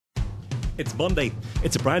It's Monday,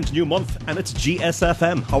 it's a brand new month, and it's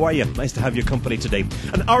GSFM. How are you? Nice to have your company today.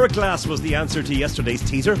 An hourglass was the answer to yesterday's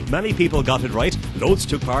teaser. Many people got it right, loads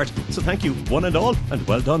took part, so thank you, one and all, and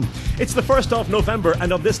well done. It's the 1st of November,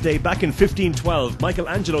 and on this day, back in 1512,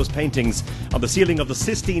 Michelangelo's paintings on the ceiling of the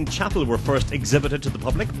Sistine Chapel were first exhibited to the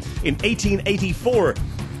public. In 1884,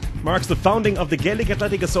 marks the founding of the Gaelic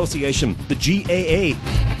Athletic Association, the GAA.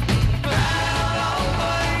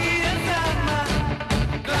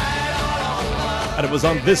 And it was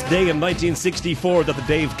on this day in 1964 that the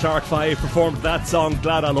Dave Clark Five performed that song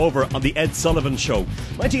Glad All Over on the Ed Sullivan Show.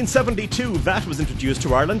 1972, VAT was introduced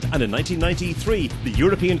to Ireland, and in 1993, the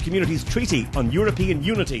European Communities Treaty on European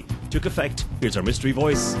Unity took effect. Here's our mystery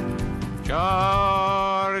voice.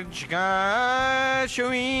 George Gershwin.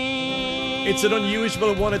 It's an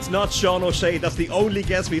unusual one. It's not Sean O'Shea. That's the only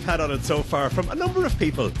guess we've had on it so far from a number of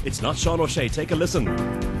people. It's not Sean O'Shea. Take a listen.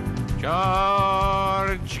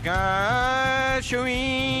 George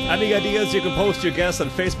Gershwin. Any ideas? You can post your guess on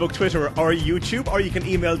Facebook, Twitter or YouTube, or you can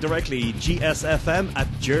email directly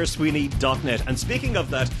gsfm@gersweeney.net. And speaking of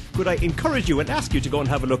that, could I encourage you and ask you to go and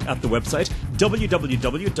have a look at the website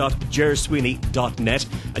www.gersweeney.net,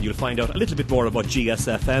 and you'll find out a little bit more about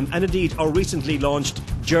GSFM and indeed our recently launched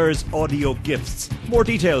Gers Audio Gifts. More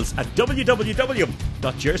details at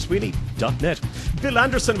www.gersweeney.net. Bill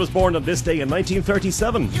Anderson was born on this day in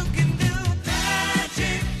 1937. You can do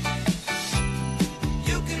magic.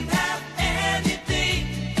 You can have anything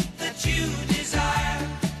that you desire.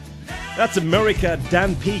 That's America.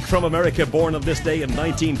 Dan Peake from America, born on this day in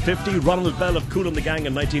 1950. Ronald Bell of Kool and the Gang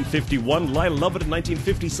in 1951. Lyle Lovett in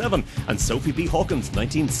 1957. And Sophie B. Hawkins,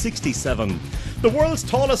 1967. The world's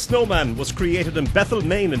tallest snowman was created in Bethel,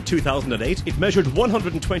 Maine in 2008. It measured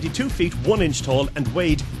 122 feet 1 inch tall and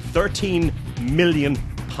weighed 13 million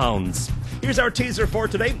pounds. Here's our teaser for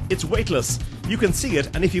today. It's weightless. You can see it,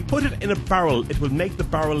 and if you put it in a barrel, it will make the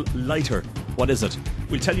barrel lighter. What is it?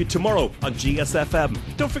 We'll tell you tomorrow on GSFM.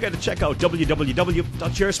 Don't forget to check out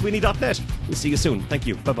www.gersweeney.net. We'll see you soon. Thank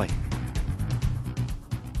you. Bye-bye.